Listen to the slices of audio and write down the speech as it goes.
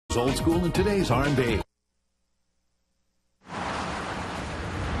Old school in today's R&B.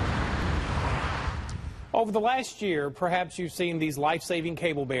 Over the last year, perhaps you've seen these life-saving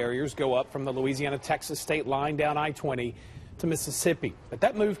cable barriers go up from the Louisiana-Texas state line down I-20 to Mississippi. But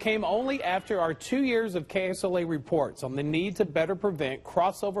that move came only after our 2 years of KSLA reports on the need to better prevent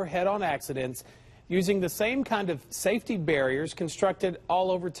crossover head-on accidents using the same kind of safety barriers constructed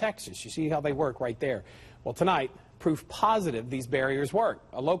all over Texas. You see how they work right there. Well, tonight, proof positive these barriers work.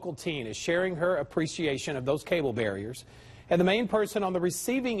 A local teen is sharing her appreciation of those cable barriers. And the main person on the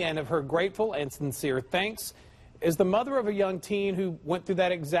receiving end of her grateful and sincere thanks is the mother of a young teen who went through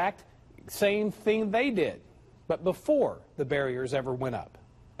that exact same thing they did, but before the barriers ever went up.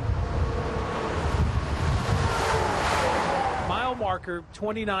 Mile marker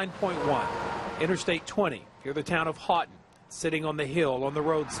 29.1, Interstate 20, near the town of Houghton, sitting on the hill on the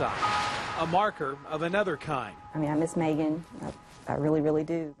roadside. A marker of another kind. I mean, I miss Megan. I really, really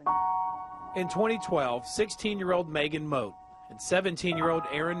do. In 2012, 16-year-old Megan Moat and 17-year-old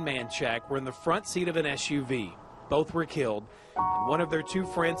Aaron Manchak were in the front seat of an SUV. Both were killed, and one of their two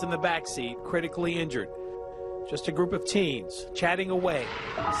friends in the back seat critically injured. Just a group of teens chatting away.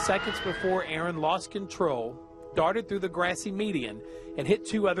 Seconds before Aaron lost control, darted through the grassy median, and hit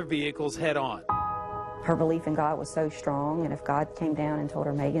two other vehicles head-on. Her belief in God was so strong, and if God came down and told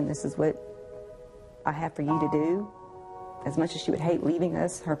her, Megan, this is what I have for you to do, as much as she would hate leaving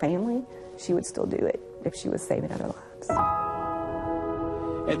us, her family, she would still do it if she was saving other lives.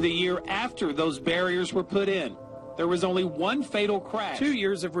 And the year after those barriers were put in, there was only one fatal crash. 2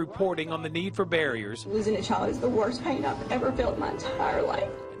 years of reporting on the need for barriers. Losing a child is the worst pain I've ever felt in my entire life.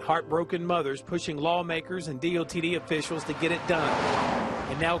 And heartbroken mothers pushing lawmakers and DOTD officials to get it done.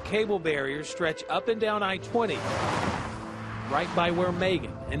 And now cable barriers stretch up and down I-20, right by where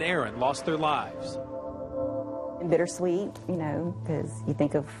Megan and Aaron lost their lives. Bittersweet, you know, because you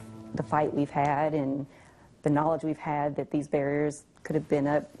think of the fight we've had and the knowledge we've had that these barriers could have been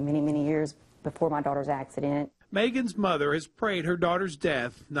up many, many years before my daughter's accident. Megan's mother has prayed her daughter's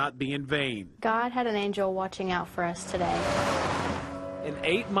death not be in vain. God had an angel watching out for us today. And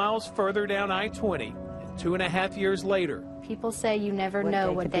 8 miles further down I-20, and 2.5 years later, people say you never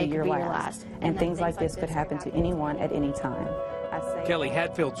know what day could be your last. And things like this could happen to anyone at any time. Kelly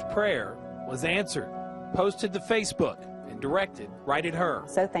Hatfield's prayer was answered, posted to Facebook, and directed right at her.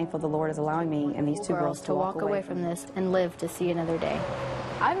 So thankful the Lord is allowing me and these two girls to walk away from this and live to see another day.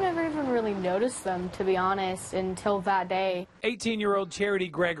 I've never even really noticed them, to be honest, until that day. 18-year-old Charity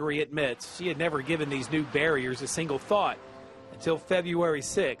Gregory admits she had never given these new barriers a single thought until February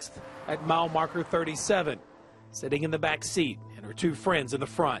 6th at mile marker 37, sitting in the back seat and her two friends in the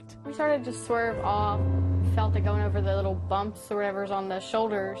front. We started to swerve off, felt it going over the little bumps or whatever's on the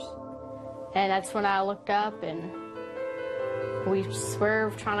shoulders, and that's when I looked up and we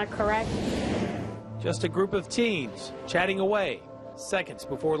swerved trying to correct. Just a group of teens chatting away, seconds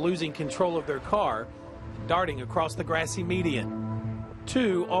before losing control of their car and darting across the grassy median.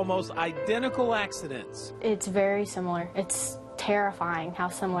 Two almost identical accidents. It's very similar. It's terrifying how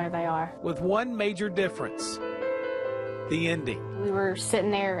similar they are. With one major difference, the ending. We were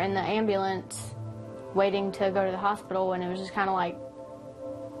sitting there in the ambulance waiting to go to the hospital, and it was just kind of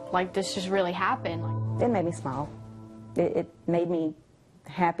like this just really happened. It made me smile. It made me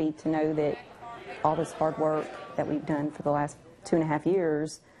happy to know that all this hard work that we've done for the last 2.5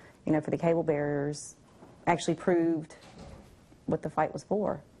 years, you know, for the cable barriers, actually proved what the fight was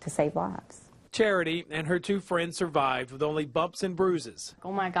for, to save lives. Charity and her two friends survived with only bumps and bruises.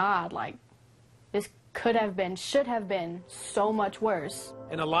 Oh my God, like, this could have been, should have been so much worse.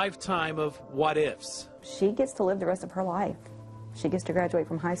 In a lifetime of what-ifs. She gets to live the rest of her life. She gets to graduate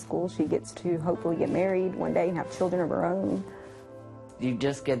from high school. She gets to hopefully get married one day and have children of her own. You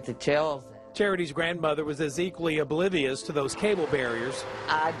just get the chills. Charity's grandmother was as equally oblivious to those cable barriers.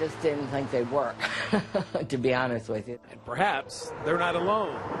 I just didn't think they'd work, to be honest with you. And perhaps they're not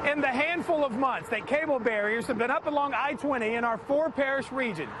alone. In the handful of months that cable barriers have been up along I-20 in our 4-parish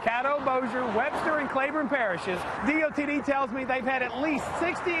region, Caddo, Bossier, Webster, and Claiborne parishes, DOTD tells me they've had at least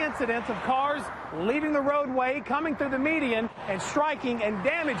 60 incidents of cars leaving the roadway, coming through the median, and striking and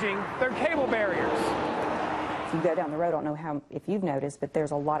damaging their cable barriers. If you go down the road, I don't know if you've noticed, but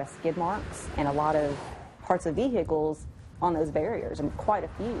there's a lot of skid marks and a lot of parts of vehicles on those barriers, and quite a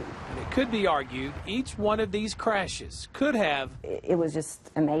few. And it could be argued each one of these crashes could have... It was just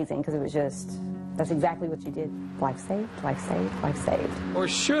amazing, because it was just, that's exactly what you did. Life saved, life saved, life saved. Or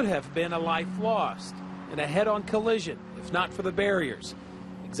should have been a life lost in a head-on collision, if not for the barriers.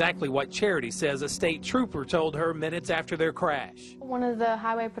 Exactly what Charity says a state trooper told her minutes after their crash. One of the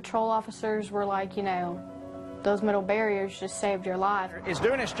highway patrol officers were like, you know, those metal barriers just saved your life. It's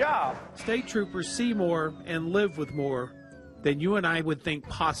doing its job. State troopers see more and live with more than you and I would think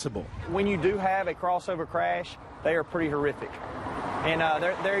possible. When you do have a crossover crash, they are pretty horrific. And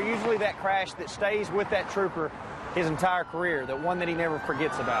they're usually that crash that stays with that trooper his entire career, the one that he never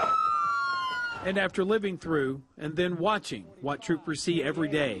forgets about. And after living through and then watching what troopers see every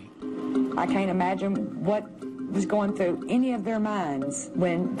day, I can't imagine what was going through any of their minds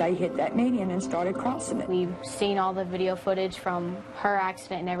when they hit that median and started crossing it. We've seen all the video footage from her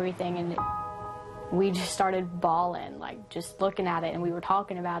accident and everything, and we just started bawling, like just looking at it, and we were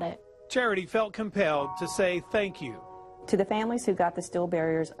talking about it. Charity felt compelled to say thank you. To the families who got the steel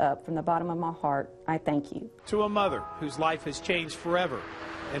barriers up, from the bottom of my heart, I thank you. To a mother whose life has changed forever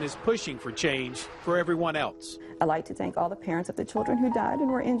and is pushing for change for everyone else. I'd like to thank all the parents of the children who died and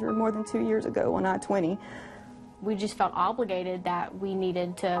were injured more than 2 years ago on I-20. We just felt obligated that we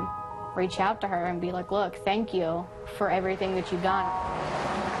needed to reach out to her and be like, look, thank you for everything that you've done.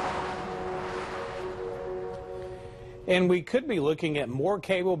 And we could be looking at more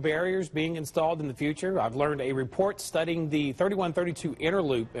cable barriers being installed in the future. I've learned a report studying the 3132 inner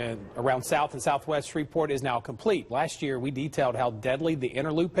loop around South and Southwest Shreveport is now complete. Last year, we detailed how deadly the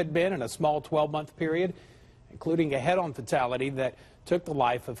inner loop had been in a small 12-month period, including a head-on fatality that took the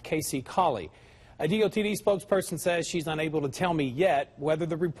life of Casey Colley. A DOTD spokesperson says she's unable to tell me yet whether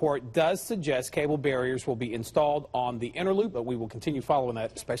the report does suggest cable barriers will be installed on the inner loop, but we will continue following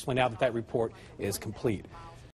that, especially now that that report is complete.